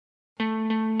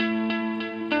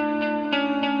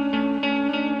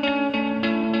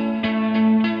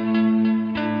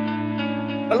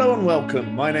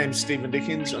welcome. My name's Stephen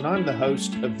Dickens, and I'm the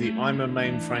host of the I'm a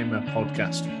Mainframer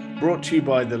podcast, brought to you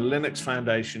by the Linux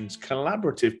Foundation's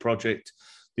collaborative project,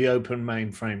 the Open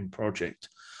Mainframe Project.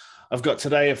 I've got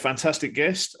today a fantastic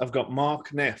guest. I've got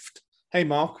Mark Neft. Hey,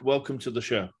 Mark, welcome to the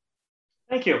show.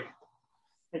 Thank you.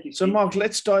 Thank you, Steve. So, Mark,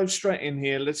 let's dive straight in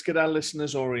here. Let's get our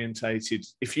listeners orientated.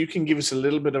 If you can give us a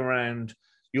little bit around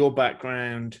your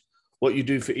background, what you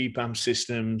do for EPAM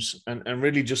systems, and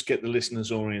really just get the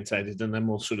listeners orientated, and then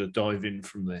we'll sort of dive in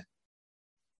from there.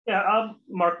 Yeah, I'm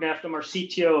Mark Neft. I'm our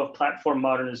CTO of platform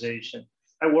modernization.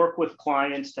 I work with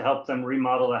clients to help them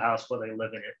remodel the house while they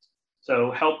live in it.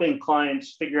 So helping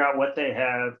clients figure out what they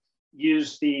have,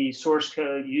 use the source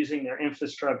code, using their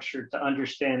infrastructure to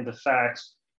understand the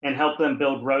facts, and help them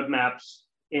build roadmaps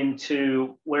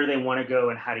into where they want to go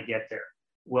and how to get there,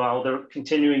 while they're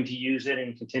continuing to use it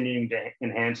and continuing to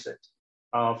enhance it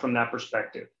from that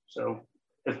perspective. So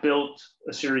I've built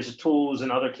a series of tools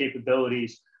and other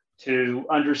capabilities to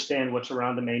understand what's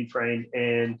around the mainframe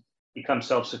and become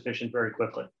self-sufficient very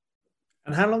quickly.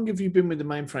 And how long have you been with the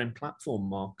mainframe platform,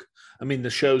 Mark? I mean, the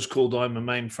show's called I'm a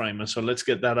Mainframer, so let's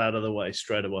get that out of the way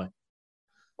straight away.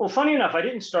 Well, funny enough, I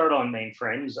didn't start on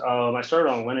mainframes. I started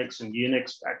on Linux and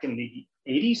Unix back in the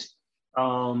 80s.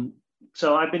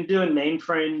 So I've been doing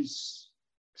mainframes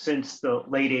since the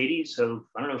late 80s, so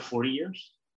I don't know, 40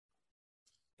 years.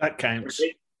 That counts.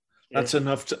 Yeah. That's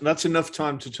enough. That's enough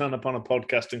time to turn up on a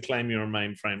podcast and claim you're a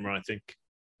mainframer, I think.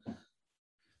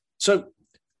 So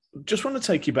just want to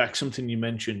take you back, something you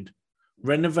mentioned,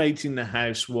 renovating the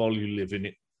house while you live in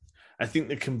it. I think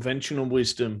the conventional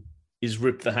wisdom is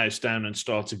rip the house down and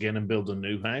start again and build a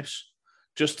new house.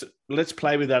 Just let's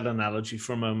play with that analogy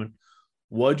for a moment.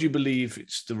 Why do you believe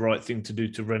it's the right thing to do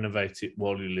to renovate it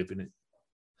while you live in it?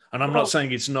 And I'm not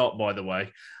saying it's not, by the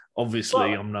way.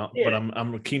 Obviously, I'm not, yeah. But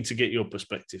I'm keen to get your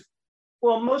perspective.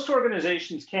 Well, most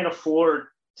organizations can't afford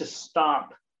to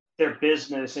stop their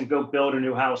business and go build a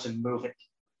new house and move it.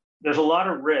 There's a lot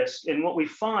of risk. And what we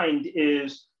find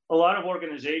is a lot of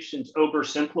organizations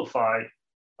oversimplify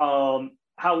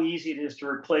how easy it is to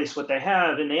replace what they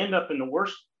have. And they end up in the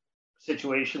worst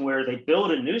situation where they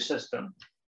build a new system.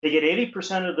 They get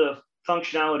 80% of the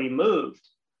functionality moved.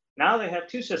 Now they have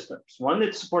two systems, one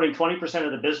that's supporting 20%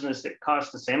 of the business that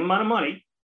costs the same amount of money,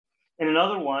 and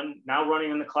another one now running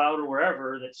in the cloud or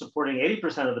wherever that's supporting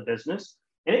 80% of the business,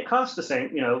 and it costs the same,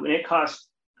 and it costs,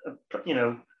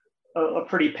 a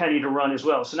pretty penny to run as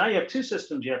well. So now you have two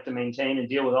systems you have to maintain and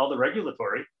deal with all the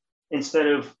regulatory instead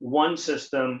of one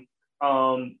system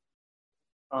from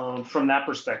that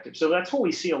perspective. So that's what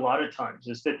we see a lot of times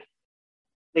is that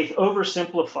they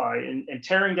oversimplify and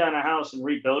tearing down a house and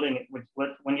rebuilding it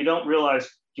when you don't realize, do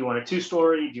you want a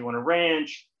 2-story? Do you want a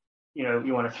ranch? You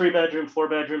want a 3-bedroom,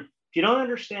 4-bedroom? If you don't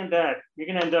understand that, you're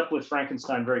going to end up with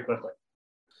Frankenstein very quickly.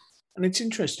 And it's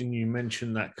interesting you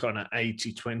mentioned that kind of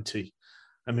 80-20.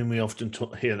 I mean, we often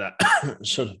hear that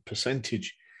sort of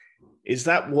percentage. Is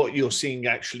that what you're seeing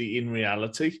actually in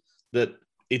reality? That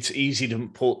it's easy to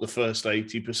port the first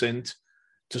 80%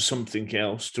 to something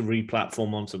else, to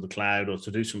re-platform onto the cloud or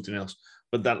to do something else.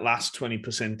 But that last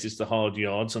 20% is the hard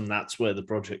yards, and that's where the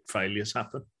project failures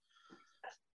happen.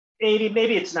 80,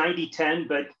 maybe it's 90-10,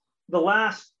 but the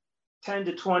last 10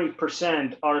 to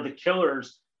 20% are the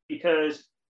killers, because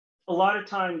a lot of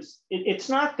times it's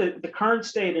not the current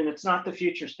state and it's not the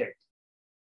future state.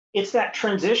 It's that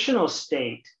transitional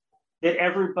state that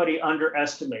everybody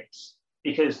underestimates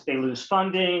because they lose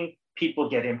funding, people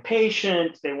get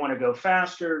impatient, they want to go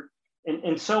faster,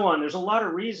 and so on. There's a lot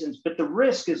of reasons, but the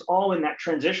risk is all in that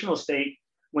transitional state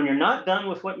when you're not done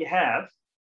with what you have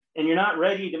and you're not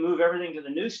ready to move everything to the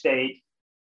new state.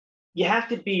 You have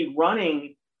to be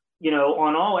running,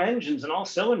 on all engines and all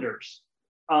cylinders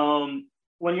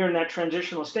when you're in that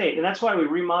transitional state. And that's why we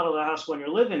remodel the house when you're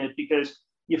living it, because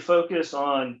you focus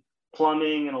on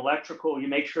plumbing and electrical, you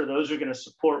make sure those are going to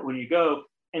support when you go.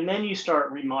 And then you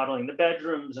start remodeling the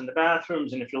bedrooms and the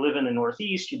bathrooms. And if you live in the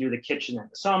Northeast, you do the kitchen in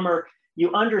the summer.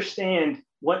 You understand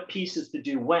what pieces to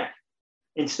do when,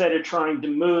 instead of trying to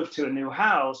move to a new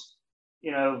house.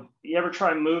 You ever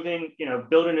try moving,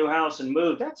 build a new house and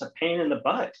move? That's a pain in the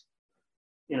butt.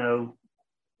 You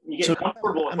get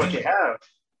comfortable with what you have.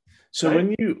 So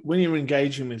right? when you're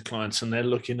engaging with clients and they're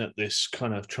looking at this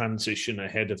kind of transition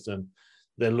ahead of them,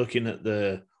 they're looking at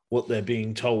what they're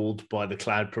being told by the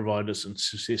cloud providers and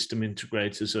system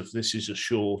integrators of this is a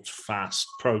short, fast,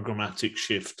 programmatic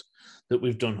shift that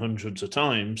we've done hundreds of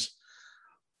times.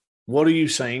 What are you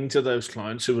saying to those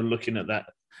clients who are looking at that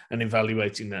and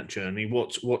evaluating that journey?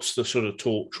 What's the sort of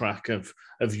talk track of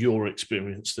your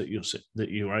experience that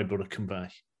you're able to convey?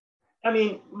 I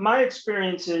mean, my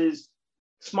experience is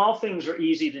small things are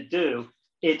easy to do.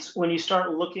 It's when you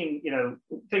start looking,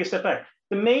 take a step back.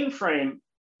 The mainframe,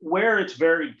 where it's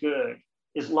very good,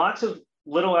 is lots of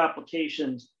little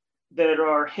applications that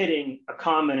are hitting a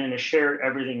common and a shared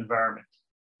everything environment.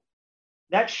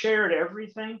 That shared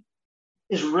everything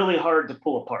is really hard to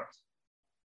pull apart.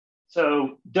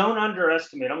 So don't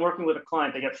underestimate. I'm working with a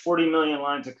client. They got 40 million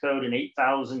lines of code and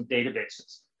 8,000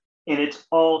 databases, and it's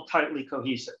all tightly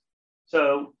cohesive.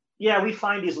 So yeah, we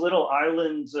find these little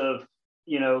islands of,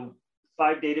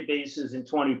 5 databases and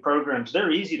 20 programs.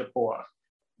 They're easy to pull off.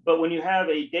 But when you have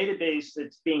a database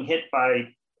that's being hit by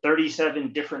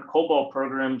 37 different COBOL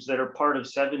programs that are part of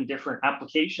 7 different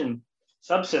application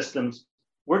subsystems,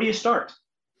 where do you start?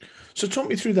 So talk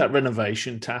me through that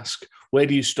renovation task. Where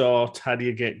do you start? How do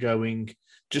you get going?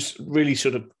 Just really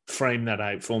sort of frame that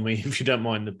out for me, if you don't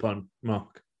mind the pun,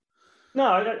 Mark. No,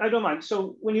 I don't mind.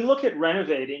 So when you look at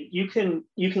renovating, you can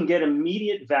get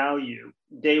immediate value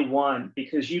day one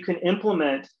because you can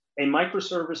implement a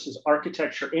microservices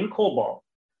architecture in COBOL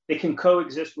that can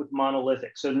coexist with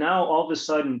monolithic. So now all of a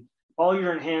sudden, all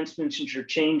your enhancements and your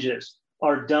changes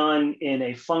are done in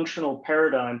a functional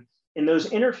paradigm, and those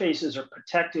interfaces are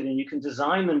protected, and you can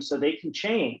design them so they can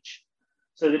change.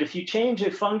 So that if you change a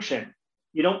function,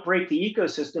 you don't break the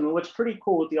ecosystem. And what's pretty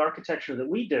cool with the architecture that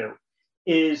we do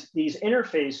is these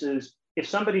interfaces, if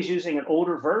somebody's using an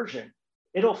older version,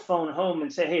 it'll phone home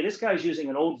and say, hey, this guy's using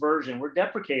an old version. We're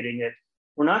deprecating it.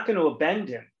 We're not going to abandon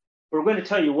him. We're going to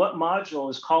tell you what module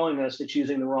is calling us that's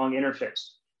using the wrong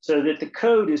interface so that the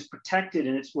code is protected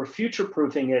and we're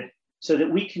future-proofing it so that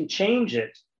we can change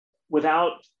it with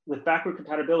backward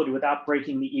compatibility without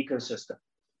breaking the ecosystem.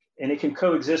 And it can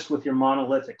coexist with your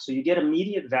monolithic. So you get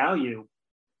immediate value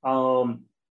and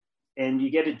you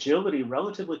get agility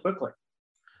relatively quickly.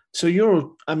 So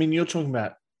you're talking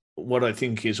about what I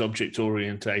think is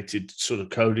object-oriented sort of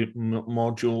code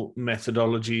module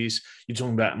methodologies. You're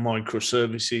talking about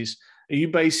microservices. Are you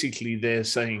basically there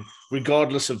saying,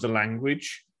 regardless of the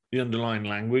language, the underlying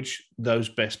language, those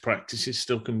best practices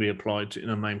still can be applied in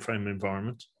a mainframe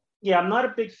environment? Yeah, I'm not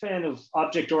a big fan of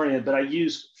object-oriented, but I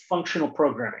use functional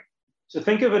programming. So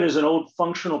think of it as an old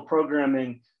functional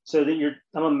programming so that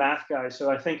I'm a math guy, so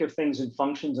I think of things in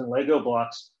functions and Lego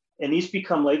blocks. And these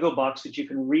become Lego blocks that you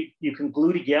can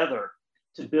glue together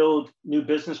to build new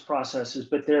business processes,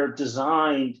 but they're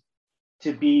designed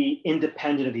to be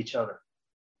independent of each other.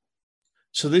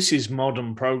 So this is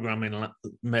modern programming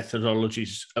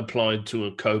methodologies applied to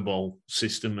a COBOL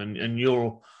system. And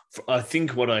I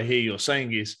think what I hear you're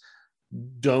saying is,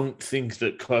 don't think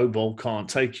that COBOL can't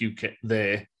take you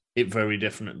there. It very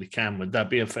definitely can. Would that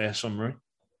be a fair summary?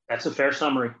 That's a fair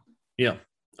summary. Yeah.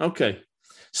 Okay.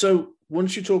 So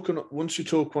once you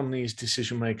talk on these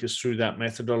decision makers through that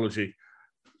methodology,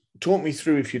 talk me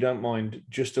through, if you don't mind,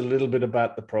 just a little bit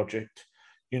about the project.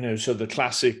 So the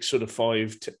classic sort of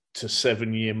 5 to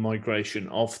 7 year migration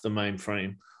off the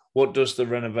mainframe. What does the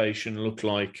renovation look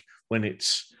like when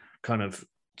it's kind of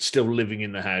still living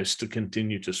in the house, to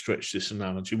continue to stretch this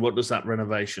analogy? What does that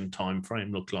renovation time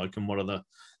frame look like, and what are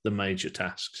the major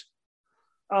tasks?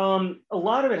 A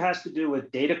lot of it has to do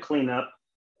with data cleanup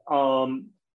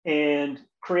and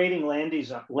creating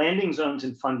landing zones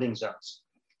and funding zones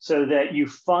so that you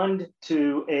fund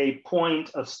to a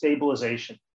point of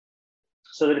stabilization.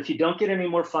 So that if you don't get any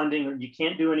more funding or you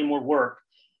can't do any more work,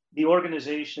 the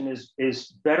organization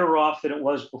is better off than it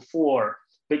was before,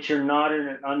 but you're not in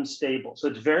an unstable. So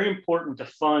it's very important to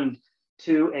fund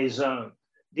to a zone.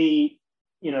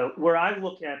 Where I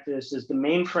look at this is the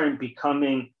mainframe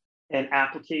becoming an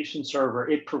application server.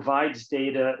 It provides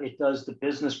data, it does the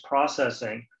business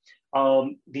processing.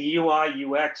 The UI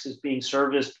UX is being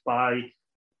serviced by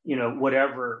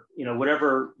whatever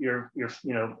your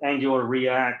Angular,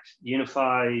 React,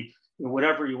 Unify,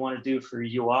 whatever you want to do for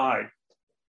your UI.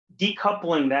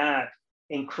 Decoupling that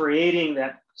and creating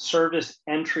that service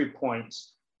entry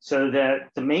points so that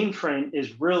the mainframe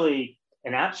is really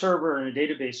an app server and a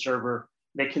database server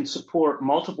that can support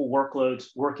multiple workloads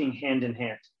working hand in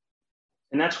hand.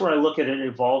 And that's where I look at it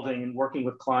evolving and working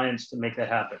with clients to make that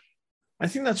happen. I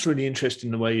think that's really interesting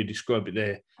the way you describe it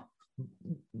there.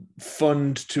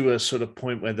 Fund to a sort of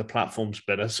point where the platform's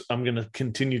better. So I'm going to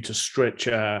continue to stretch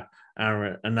our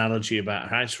analogy about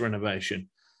house renovation.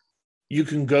 You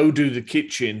can go do the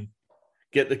kitchen,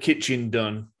 get the kitchen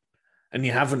done, and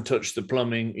you haven't touched the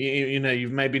plumbing.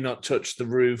 You've maybe not touched the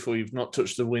roof, or you've not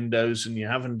touched the windows, and you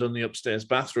haven't done the upstairs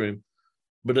bathroom,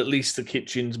 but at least the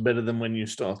kitchen's better than when you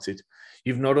started.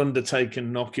 You've not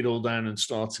undertaken knock it all down and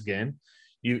start again.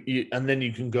 And then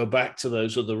you can go back to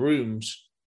those other rooms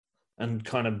and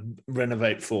kind of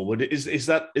renovate forward. Is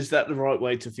that the right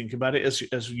way to think about it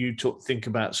as you think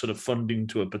about sort of funding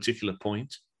to a particular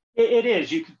point? It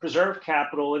is. You can preserve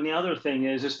capital. And the other thing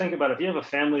is think about it. If you have a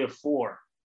family of four,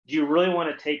 do you really want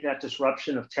to take that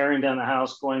disruption of tearing down the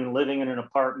house, going and living in an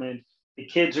apartment? The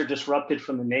kids are disrupted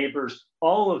from the neighbors.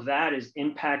 All of that is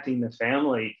impacting the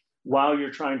family while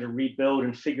you're trying to rebuild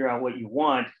and figure out what you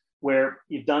want, where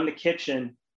you've done the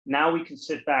kitchen. Now we can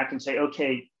sit back and say,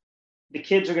 okay, the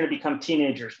kids are going to become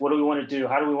teenagers. What do we want to do?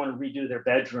 How do we want to redo their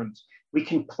bedrooms? We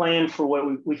can plan for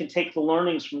what we can take the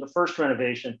learnings from the first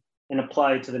renovation and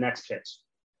apply it to the next kids.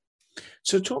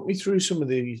 So talk me through some of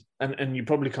the, and you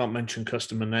probably can't mention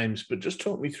customer names, but just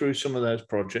talk me through some of those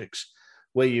projects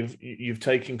where you've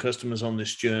taken customers on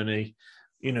this journey,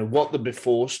 you know, what the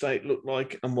before state looked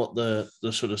like and what the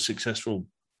sort of successful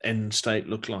end state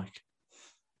looked like.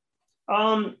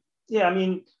 Yeah, I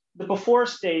mean, the before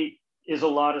state is a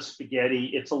lot of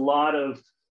spaghetti. It's a lot of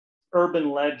urban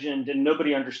legend and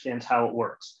nobody understands how it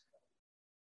works.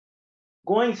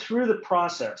 Going through the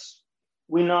process,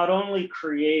 we not only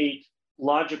create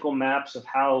logical maps of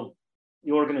how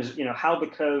the how the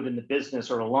code and the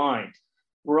business are aligned,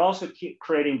 we're also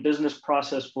creating business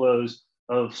process flows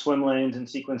of swim lanes and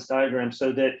sequence diagrams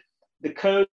so that the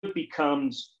code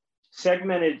becomes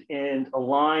segmented and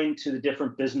aligned to the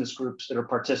different business groups that are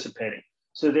participating.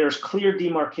 So there's clear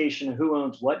demarcation of who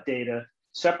owns what data,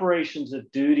 separations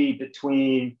of duty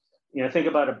between, think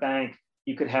about a bank.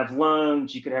 You could have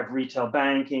loans, you could have retail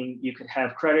banking, you could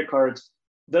have credit cards.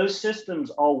 Those systems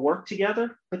all work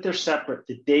together, but they're separate.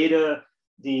 The data,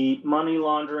 the money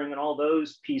laundering, and all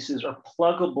those pieces are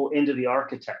pluggable into the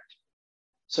architect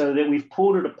so that we've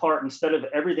pulled it apart instead of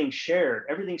everything shared.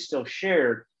 Everything's still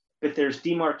shared, but there's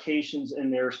demarcations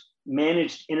and there's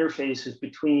managed interfaces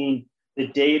between the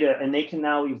data, and they can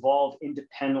now evolve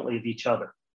independently of each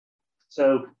other.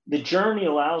 So the journey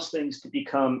allows things to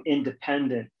become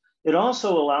independent. It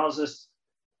also allows us,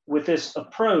 with this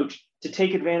approach, to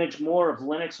take advantage more of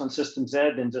Linux on System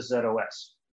Z than does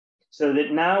ZOS. So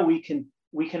that now we can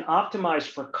optimize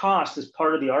for cost as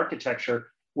part of the architecture,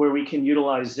 where we can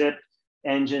utilize zip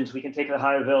engines. We can take the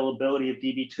high availability of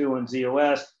DB2 and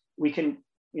ZOS. We can,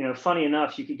 funny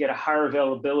enough, you could get a higher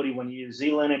availability when you use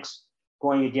ZLinux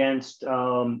going against, a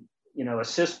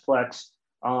Sysplex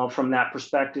from that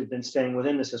perspective than staying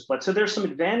within the Sysplex. So there's some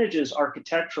advantages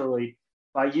architecturally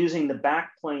by using the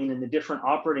backplane and the different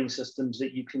operating systems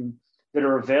that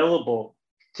are available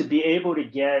to be able to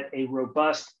get a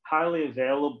robust, highly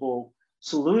available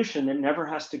solution that never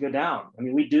has to go down. I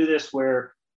mean, we do this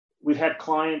where we've had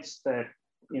clients that,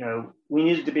 we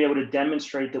needed to be able to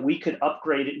demonstrate that we could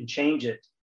upgrade it and change it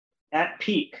at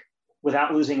peak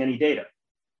without losing any data.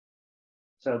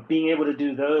 So being able to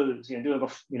do those, being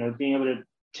able to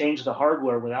change the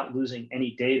hardware without losing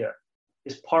any data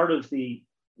is part of the,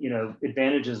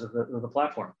 advantages of the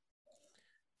platform.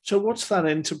 So what's that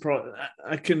enterprise?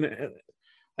 I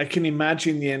can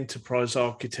imagine the enterprise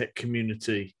architect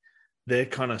community. They're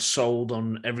kind of sold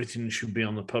on everything should be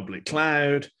on the public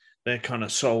cloud. They're kind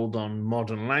of sold on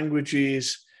modern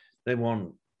languages. They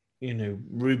want,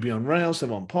 Ruby on Rails. They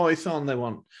want Python. They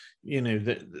want,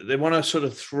 they want to sort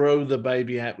of throw the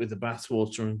baby out with the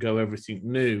bathwater and go everything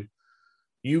new.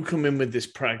 You come in with this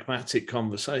pragmatic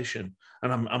conversation,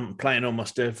 and I'm playing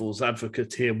almost devil's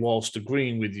advocate here whilst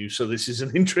agreeing with you. So this is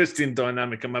an interesting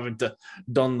dynamic. I'm having to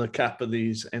don the cap of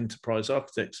these enterprise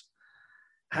architects.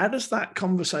 How does that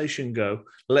conversation go?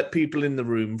 Let people in the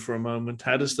room for a moment.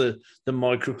 How does the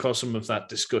microcosm of that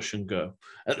discussion go?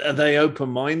 Are they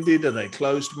open-minded? Are they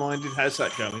closed-minded? How's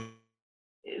that going?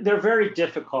 They're very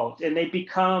difficult, and they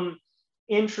become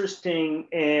interesting.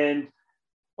 And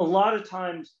a lot of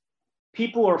times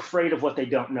people are afraid of what they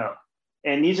don't know.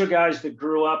 And these are guys that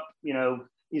grew up,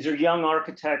 these are young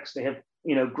architects. They have,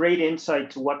 great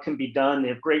insight to what can be done. They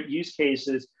have great use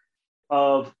cases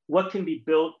of what can be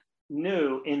built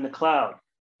new in the cloud.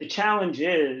 The challenge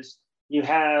is you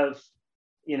have,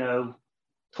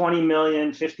 20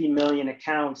 million, 50 million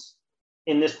accounts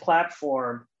in this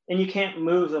platform, and you can't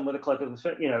move them with a click of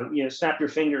the, snap your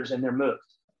fingers and they're moved.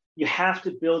 You have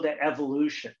to build that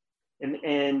evolution.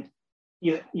 And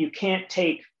you can't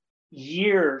take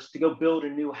years to go build a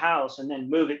new house and then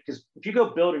move it, because if you go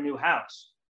build a new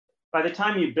house, by the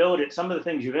time you build it, some of the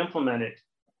things you've implemented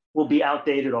will be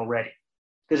outdated already,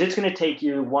 because it's going to take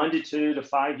you 1 to 2 to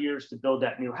 5 years to build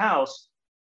that new house.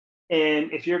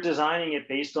 And if you're designing it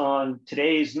based on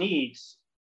today's needs,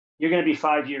 you're going to be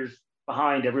 5 years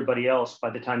behind everybody else by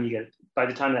the time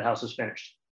that house is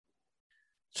finished.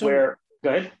 So go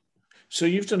ahead. So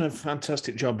you've done a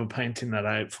fantastic job of painting that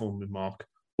out for me, Mark.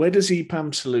 Where does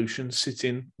EPAM Solutions sit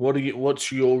in?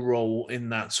 What's your role in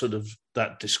that sort of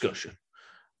that discussion?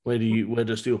 Where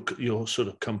does your sort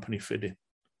of company fit in?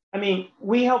 I mean,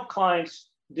 we help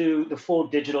clients do the full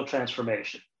digital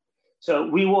transformation. So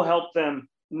we will help them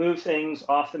move things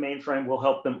off the mainframe. We'll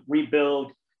help them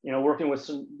rebuild, working with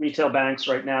some retail banks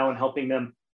right now and helping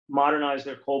them modernize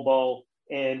their COBOL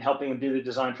and helping them do the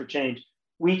design for change.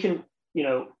 We can,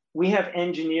 we have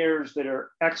engineers that are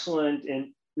excellent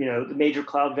in, the major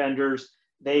cloud vendors.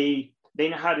 They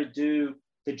know how to do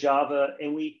the Java,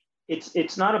 and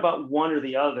it's not about one or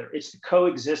the other. It's the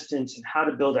coexistence and how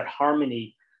to build that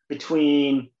harmony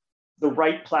between the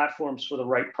right platforms for the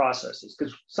right processes.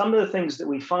 Because some of the things that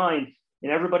we find,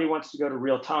 and everybody wants to go to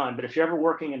real time, but if you're ever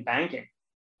working in banking,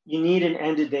 you need an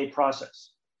end-of-day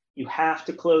process. You have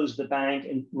to close the bank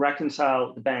and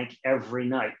reconcile the bank every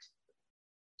night.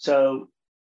 So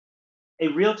a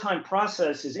real-time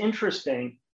process is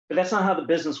interesting, but that's not how the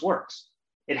business works.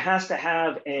 It has to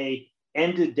have a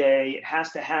end of day. It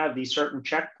has to have these certain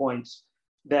checkpoints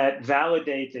that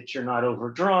validate that you're not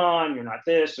overdrawn, you're not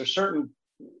this. There's certain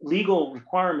legal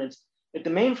requirements that the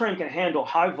mainframe can handle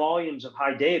high volumes of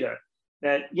high data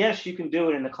that, yes, you can do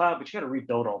it in the cloud, but you got to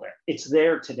rebuild all that. It's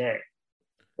there today.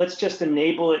 Let's just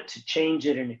enable it to change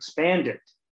it and expand it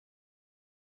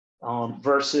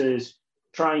versus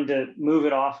trying to move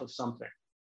it off of something.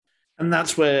 And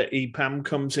that's where EPAM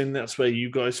comes in. That's where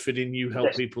you guys fit in. You help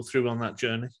Yes. people through on that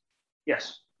journey.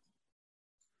 Yes.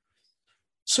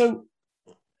 So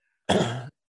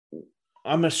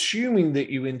I'm assuming that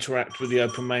you interact with the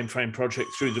Open Mainframe project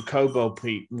through the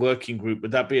COBOL working group.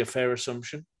 Would that be a fair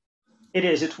assumption? It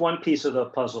is. It's one piece of the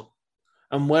puzzle.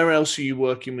 And where else are you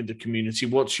working with the community?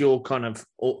 What's your kind of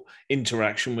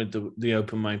interaction with the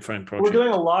Open Mainframe project? We're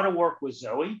doing a lot of work with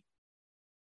Zoe.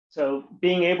 So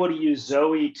being able to use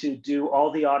Zoe to do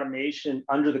all the automation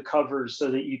under the covers so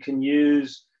that you can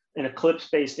use an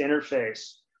Eclipse-based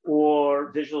interface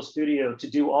or Visual Studio to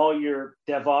do all your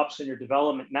DevOps and your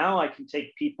development. Now I can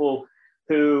take people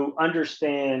who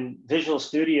understand Visual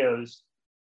Studios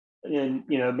in,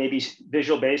 maybe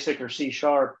Visual Basic or C#.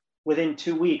 Within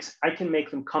 2 weeks, I can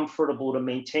make them comfortable to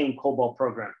maintain COBOL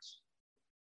programs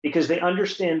because they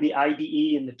understand the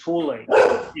IDE and the tooling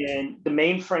and the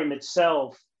mainframe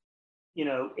itself.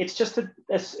 It's just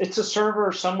it's a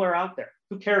server somewhere out there.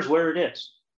 Who cares where it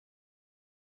is?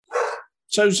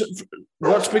 So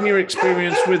what's been your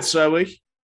experience with Zoe?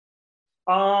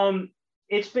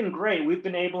 It's been great. We've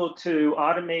been able to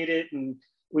automate it, and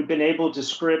we've been able to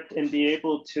script and be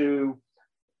able to,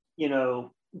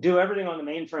 do everything on the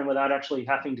mainframe without actually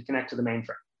having to connect to the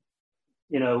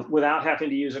mainframe. Without having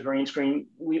to use a green screen.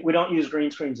 We don't use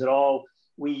green screens at all.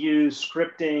 We use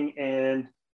scripting, and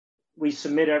we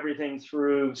submit everything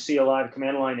through CLI, the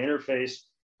command line interface.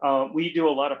 We do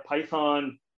a lot of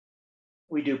Python.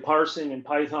 We do parsing in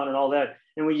Python and all that,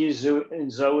 and we use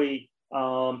Zoe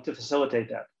to facilitate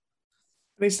that.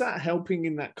 And is that helping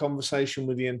in that conversation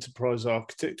with the enterprise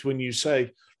architect when you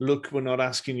say, look, we're not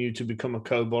asking you to become a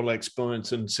COBOL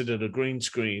expert and sit at a green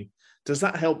screen? Does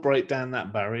that help break down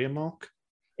that barrier, Mark?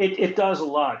 It does a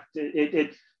lot.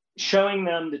 It showing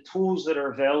them the tools that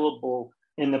are available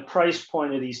and the price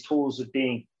point of these tools of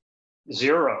being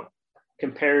zero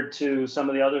compared to some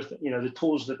of the other, the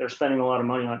tools that they're spending a lot of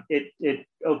money on. It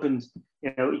opens,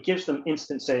 it gives them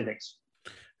instant savings.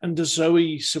 And does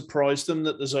Zoe surprise them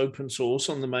that there's open source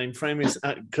on the mainframe? Is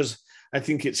that because I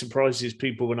think it surprises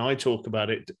people when I talk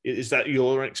about it? Is that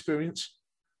your experience?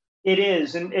 It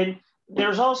is, and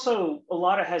there's also a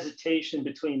lot of hesitation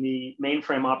between the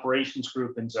mainframe operations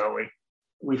group and Zoe.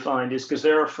 We find is because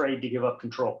they're afraid to give up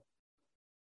control.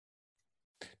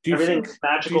 Everything's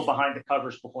magical behind the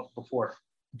covers before.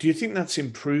 Do you think that's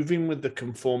improving with the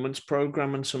conformance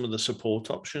program and some of the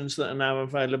support options that are now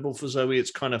available for Zoe?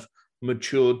 It's kind of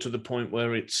matured to the point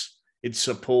where it's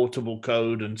supportable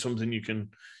code and something you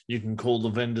can call the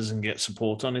vendors and get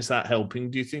support on. Is that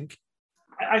helping, do you think?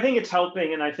 I think it's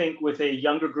helping, and I think with a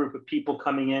younger group of people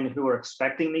coming in who are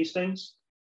expecting these things,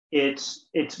 it's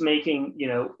making,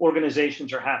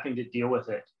 organizations are having to deal with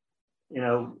it.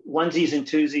 Onesies and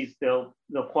twosies, they'll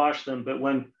quash them, but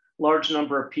when large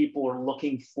number of people are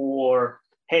looking for,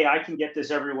 hey, I can get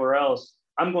this everywhere else,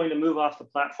 I'm going to move off the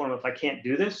platform if I can't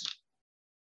do this.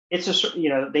 It's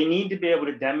they need to be able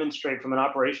to demonstrate from an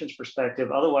operations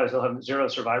perspective. Otherwise, they'll have zero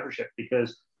survivorship,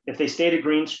 because if they stay to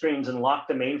green screens and lock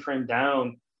the mainframe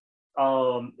down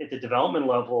at the development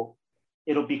level,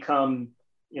 it'll become,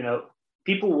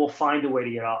 people will find a way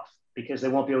to get off because they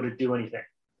won't be able to do anything.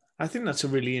 I think that's a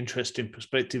really interesting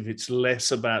perspective. It's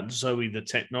less about Zoe, the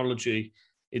technology.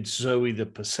 It's Zoe, the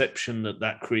perception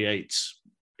that creates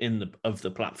of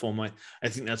the platform. I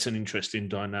think that's an interesting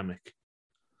dynamic.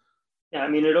 Yeah, I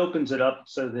mean, it opens it up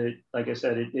so that, like I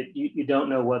said, you don't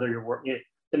know whether you're working.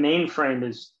 The mainframe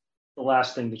is the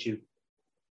last thing that the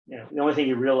only thing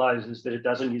you realize is that it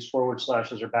doesn't use forward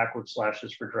slashes or backward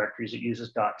slashes for directories. It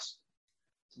uses dots.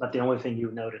 It's about the only thing you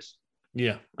would notice.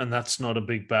 Yeah, and that's not a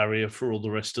big barrier for all the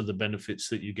rest of the benefits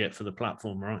that you get for the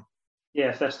platform, right? Yeah,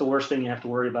 if that's the worst thing you have to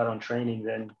worry about on training,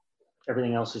 then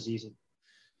everything else is easy.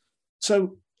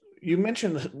 So you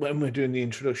mentioned when we're doing the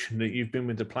introduction that you've been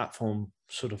with the platform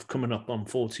sort of coming up on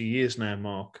 40 years now,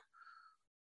 Mark.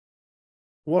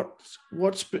 What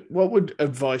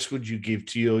advice would you give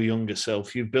to your younger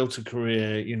self? You've built a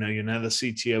career, you're now the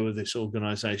CTO of this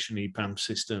organization, EPAM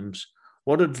Systems.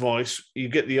 What advice, you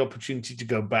get the opportunity to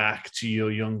go back to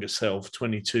your younger self,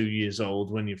 22 years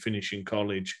old, when you're finishing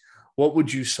college. What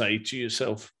would you say to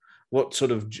yourself? What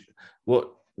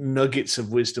nuggets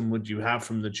of wisdom would you have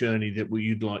from the journey that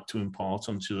you'd like to impart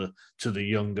onto the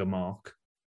younger Mark?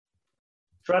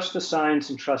 Trust the science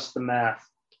and trust the math.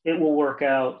 It will work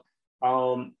out.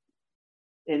 And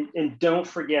don't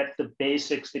forget the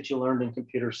basics that you learned in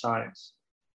computer science,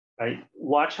 right?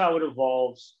 Watch how it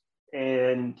evolves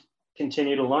and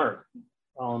continue to learn.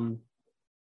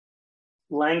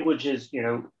 Languages,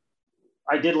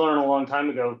 I did learn a long time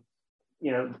ago,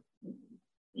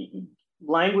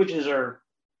 languages are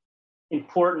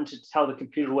important to tell the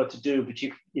computer what to do, but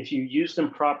if you use them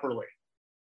properly,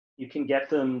 you can get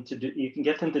them to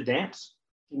dance.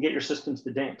 You can get your systems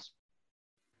to dance.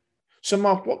 So,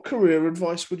 Mark, what career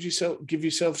advice would you give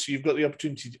yourself? So you've got the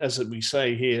opportunity, as we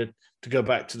say here, to go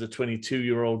back to the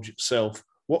 22-year-old self.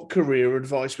 What career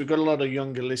advice? We've got a lot of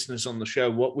younger listeners on the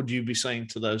show. What would you be saying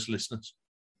to those listeners?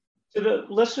 To the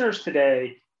listeners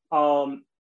today,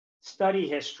 study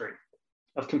history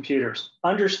of computers.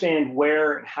 Understand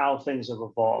where and how things have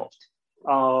evolved.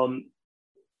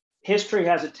 History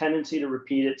has a tendency to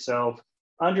repeat itself.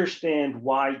 Understand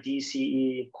why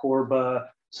DCE,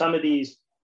 Corba, some of these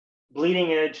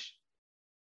bleeding edge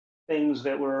things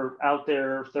that were out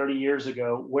there 30 years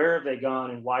ago, where have they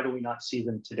gone and why do we not see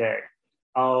them today?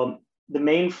 The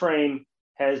mainframe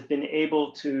has been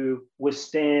able to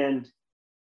withstand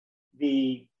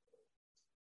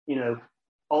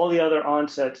all the other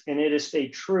onsets, and it has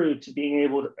stayed true to being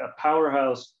able to a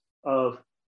powerhouse of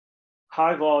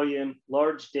high volume,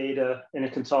 large data, and a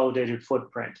consolidated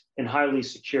footprint, and highly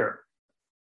secure.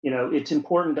 It's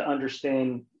important to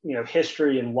understand,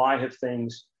 history and why have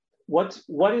things, what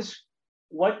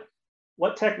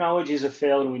technologies have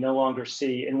failed and we no longer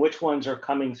see, and which ones are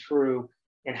coming through,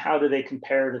 and how do they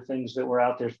compare to things that were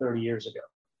out there 30 years ago?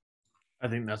 I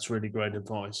think that's really great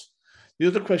advice. The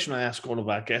other question I ask all of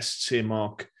our guests here,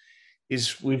 Mark,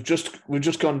 is we've just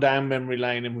gone down memory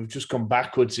lane and we've just gone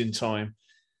backwards in time.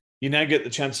 You now get the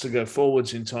chance to go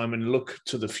forwards in time and look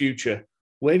to the future.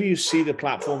 Where do you see the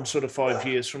platform sort of 5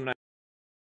 years from now?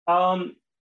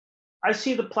 I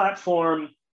see the platform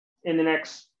in the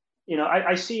next,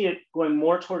 I see it going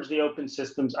more towards the open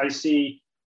systems. I see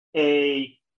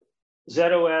a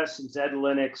ZOS and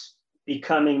ZLinux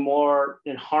becoming more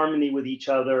in harmony with each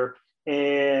other,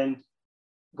 and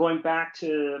going back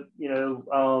to,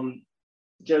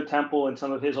 Joe Temple and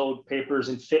some of his old papers,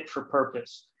 and fit for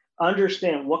purpose.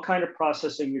 Understand what kind of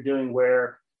processing you're doing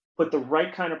where, put the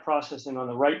right kind of processing on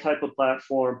the right type of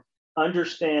platform,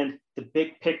 understand the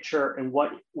big picture and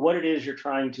what it is you're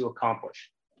trying to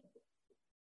accomplish.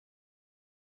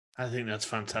 I think that's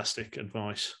fantastic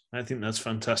advice.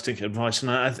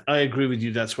 And I agree with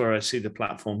you. That's where I see the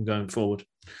platform going forward.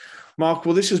 Mark,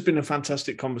 well, this has been a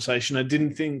fantastic conversation. I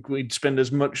didn't think we'd spend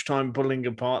as much time pulling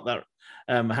apart that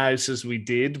house as we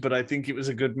did, but I think it was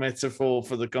a good metaphor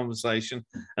for the conversation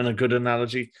and a good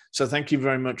analogy. So thank you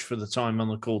very much for the time on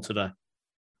the call today.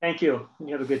 Thank you.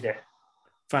 You have a good day.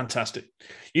 Fantastic.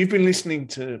 You've been listening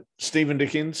to Stephen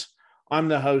Dickens. I'm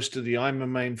the host of the I'm a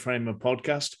Mainframer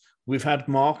podcast. We've had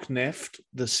Mark Neft,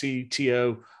 the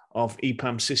CTO of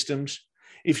EPAM Systems.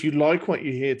 If you like what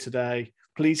you hear today,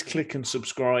 please click and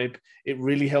subscribe. It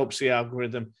really helps the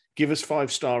algorithm. Give us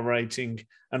 5-star rating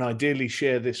and ideally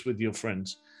share this with your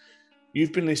friends.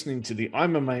 You've been listening to the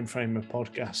I'm a Mainframer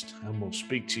podcast, and we'll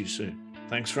speak to you soon.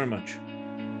 Thanks very much.